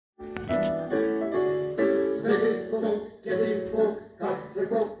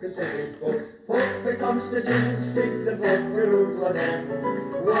city folk. Folk for Constantine Street and folk for Jerusalem.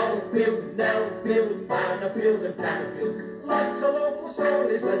 Wallfield, Nellfield, Bannerfield and Canterfield. Lots of local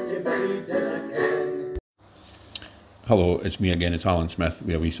stories that you may read in a can. Hello, it's me again, it's Alan Smith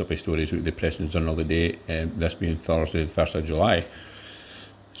with a wee suppy stories out the Preston's Journal of the day, this being Thursday, the 1st of July.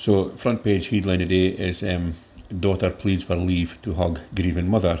 So, front page headline today is daughter pleads for leave to hug grieving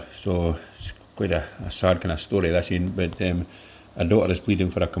mother. So, it's quite a sad kind of story this in, but a daughter is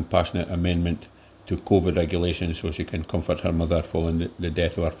pleading for a compassionate amendment to COVID regulations so she can comfort her mother following the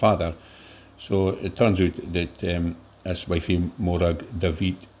death of her father. So, it turns out that this wifey, Morag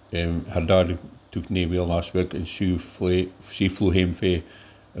David, her dad took nae wheel last week and she flew home from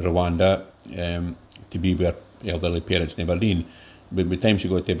Rwanda to be with her elderly parents in Aberdeen. But by the time she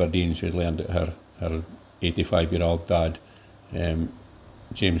got to Aberdeen, she learned that her 85-year-old dad,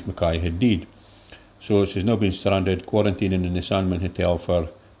 James Mackay, had died. So she's now been stranded, quarantining in the Sandman Hotel for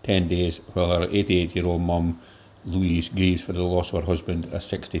 10 days, while her 88-year-old mum, Louise, grieves for the loss of her husband of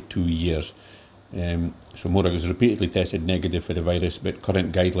 62 years. So Morag has repeatedly tested negative for the virus, but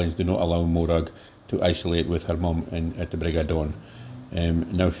current guidelines do not allow Morag to isolate with her mum at the Brig of Dawn.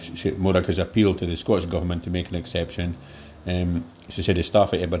 Now Morag has appealed to the Scottish Government to make an exception. She said the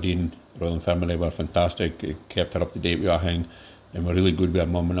staff at Aberdeen Royal Infirmary were fantastic, kept her up to date with everything, and were really good with her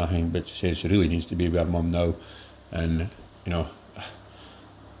mum and everything, but she says she really needs to be with her mum now. And, you know,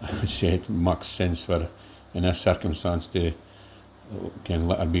 I would say it makes sense for, in this circumstance, to can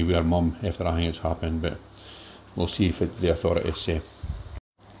let her be with her mum after everything that's happened, but we'll see if the authorities say.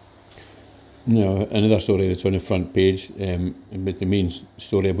 Now, another story that's on the front page, but the main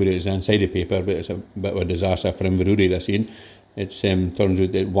story about it is inside the paper, but it's a bit of a disaster for Inverurie this scene. It turns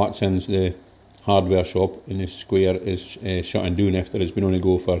out that Watson's, the hardware shop in the square, is shutting down after it's been on the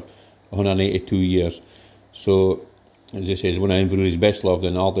go for 182 years. So, as I say, it's one of Inverurie's best loved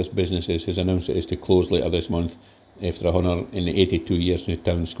and oldest businesses has announced it is to close later this month after 182 years in the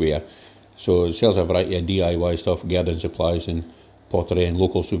town square. So it sells a variety of DIY stuff, garden supplies and pottery and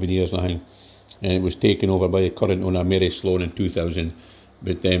local souvenirs and everything. And it was taken over by the current owner, Mary Sloan, in 2000.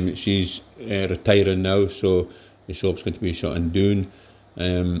 But she's retiring now, so the shop's going to be shutting down.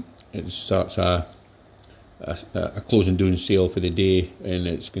 It starts a closing down sale for the day, and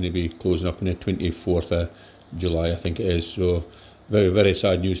it's going to be closing up on the 24th of July, I think it is. So very, very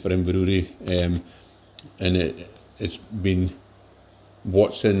sad news for Inverurie. And it's been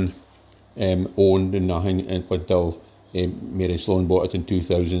Watson owned and nothing until Mary Sloan bought it in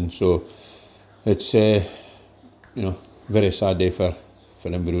 2000. So it's very sad day for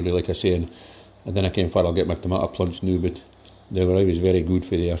Inverurie, like I say. And then I came far, I'll get my tomato plunks now, but they were always very good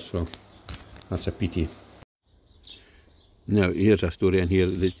for there, so that's a pity. Now here's a story in here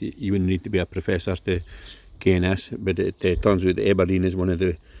that you wouldn't need to be a professor to ken this, but it turns out that Aberdeen is one of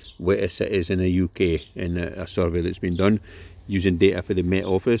the wettest cities in the UK in a survey that's been done using data for the Met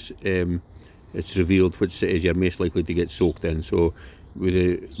Office. It's revealed which cities you're most likely to get soaked in. So with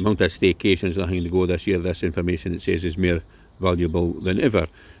the amount of staycations that are going to go this year, this information, it says, is more valuable than ever.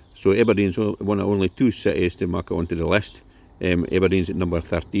 So Aberdeen's one of only 2 cities to make it onto the list. Aberdeen's at number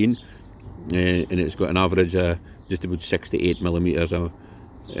 13, and it's got an average of just about 68 millimetres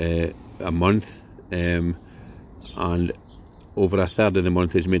a month, and over a third of the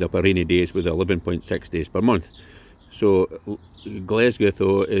month is made up of rainy days with 11.6 days per month. So Glasgow,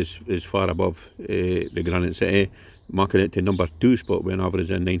 though, is far above the Granite City, marking it to number 2 spot with an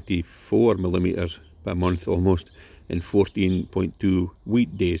average of 94 millimetres per month almost, and 14.2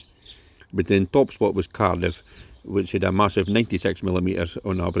 weekdays. But then top spot was Cardiff, which had a massive 96 millimetres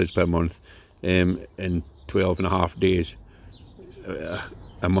on average per month, and 12.5 days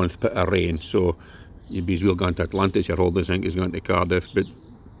a month of rain. So you'd be as well going to Atlantis, your holders think is going to Cardiff. But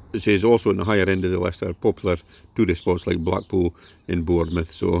it says also on the higher end of the list are popular tourist spots like Blackpool and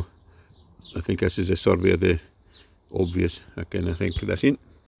Bournemouth. So I think this is a survey of the obvious, I kind of think this ain't.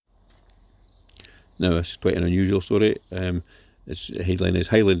 Now this is quite an unusual story. Its headline is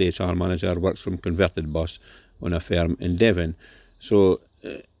Highland HR manager works from converted bus on a firm in Devon. So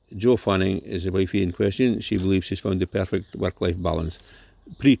Jo Fanning is the wifey in question. She believes she's found the perfect work-life balance.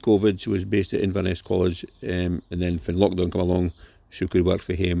 Pre-COVID, she was based at Inverness College, and then when lockdown came along, she could work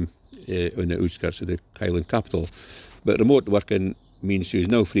for him on the outskirts of the Highland capital. But remote working means she is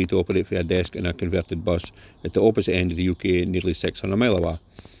now free to operate from a desk in a converted bus at the opposite end of the UK, nearly 600 mile away.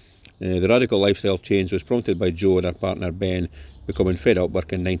 The radical lifestyle change was prompted by Jo and her partner Ben becoming fed up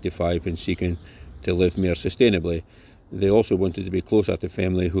working 9 to 5 and seeking to live more sustainably. They also wanted to be closer to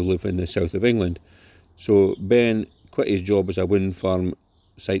family who live in the south of England. So Ben quit his job as a wind farm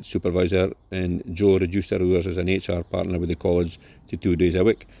site supervisor, and Joe reduced her hours as an HR partner with the college to 2 days a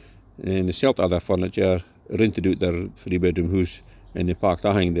week. And they sold other furniture, rented out their 3-bedroom house, and they packed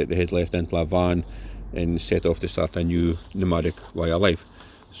everything that they had left into a van and set off to start a new nomadic way of life.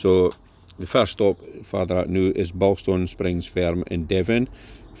 So the first stop further out now is Balstone Springs Farm in Devon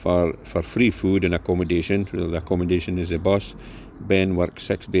for free food and accommodation. The accommodation is a bus. Ben works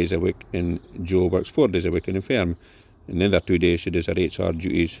 6 days a week and Joe works 4 days a week in the farm. And the other 2 days she does her HR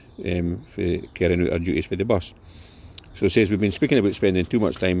duties, for carrying out her duties for the bus. So it says, we've been speaking about spending too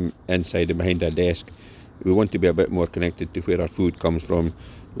much time inside and behind a desk. We want to be a bit more connected to where our food comes from,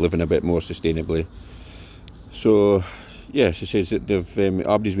 living a bit more sustainably. So, yeah, she says that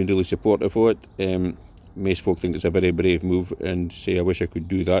Aberdeen's been really supportive of it. Most folk think it's a very brave move and say, I wish I could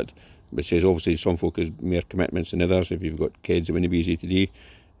do that. But says, obviously, some folk has more commitments than others. If you've got kids, it wouldn't be easy to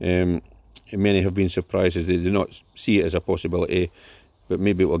do. Many have been surprised as they do not see it as a possibility, but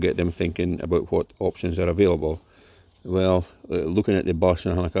maybe it will get them thinking about what options are available. Well, looking at the bus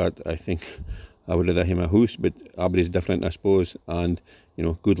and like that, I think I would rather have a house, but Aberdeen's different, I suppose, and, you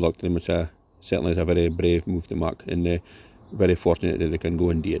know, good luck to them. It's certainly is a very brave move to make, and very fortunate that they can go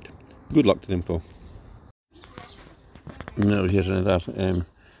and do it. Good luck to them, Paul. Now here's another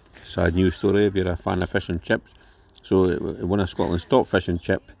sad news story if you're a fan of fish and chips. So one of Scotland's top fish and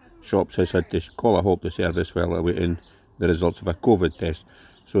chip shops has had to call a halt to service while awaiting the results of a COVID test.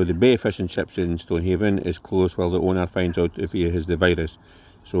 So the Bay Fish and Chips in Stonehaven is closed while the owner finds out if he has the virus.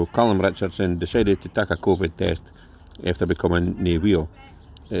 So Callum Richardson decided to take a COVID test after becoming nae well.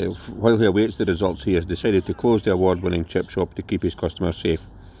 While he awaits the results, he has decided to close the award-winning chip shop to keep his customers safe.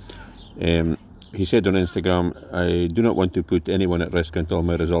 He said on Instagram, I do not want to put anyone at risk until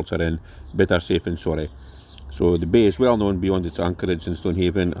my results are in. Better safe than sorry. So the Bay is well known beyond its anchorage in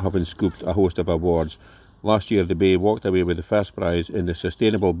Stonehaven, having scooped a host of awards. Last year, the Bay walked away with the first prize in the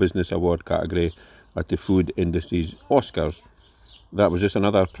Sustainable Business Award category at the food industry's Oscars. That was just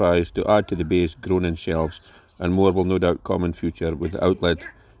another prize to add to the Bay's growing shelves, and more will no doubt come in future, with the outlet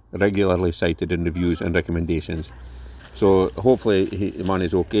regularly cited in reviews and recommendations. So hopefully the man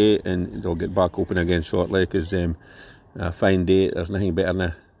is okay and they'll get back open again shortly, because a fine day, there's nothing better than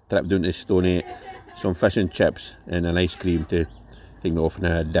a trip down to Stoney, some fish and chips and an ice cream to take me off and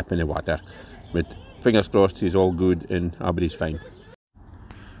a dip in the water. But fingers crossed he's all good and Aberdeen's fine.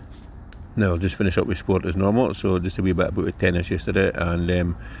 Now I'll just finish up with sport as normal. So just a wee bit about the tennis yesterday,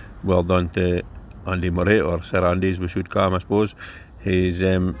 and well done to Andy Murray, or Sir Andy as we should call him, I suppose.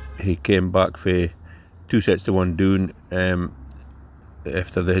 He came back for 2-1 down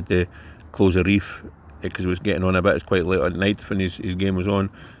after they had to close a reef because it was getting on a bit. It's quite late at night when his game was on,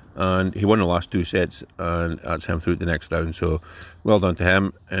 and he won the last 2 sets, and that's him through to the next round. So well done to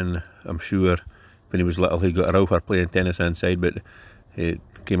him, and I'm sure when he was little he got a row for playing tennis inside, but he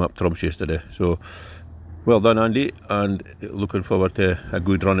came up trumps yesterday. So well done, Andy, and looking forward to a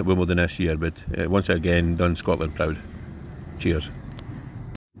good run at Wimbledon this year. But once again, done Scotland proud. Cheers.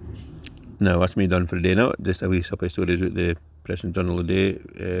 Now that's me done for the day now. Just a wee supply stories with the Press and Journal today,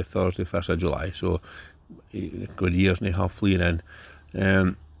 Thursday 1st of July. So good years and a half fleeing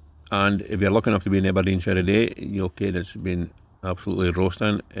in. And if you're lucky enough to be in Aberdeenshire today, you'll get it's been absolutely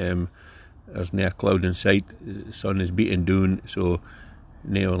roasting. There's no cloud in sight, the sun is beating down, so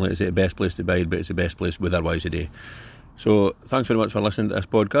not only is it the best place to bide, but it's the best place weather-wise today. So thanks very much for listening to this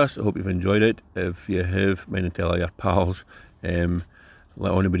podcast. I hope you've enjoyed it. If you have, mind and tell all your pals.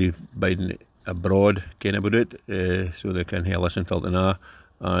 Let anybody biding abroad ken about it, so they can listen till now.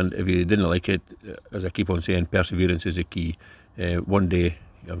 And if you didn't like it, as I keep on saying, perseverance is the key. One day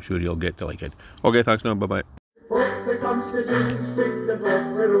I'm sure you'll get to like it. Okay, thanks now, bye bye. Folk the Constitution Street and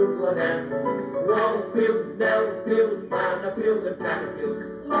folk the roads on end. Wallfield, Nellfield, Manorfield and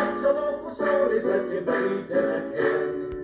Canterfield. Lots of local stories that you may never hear.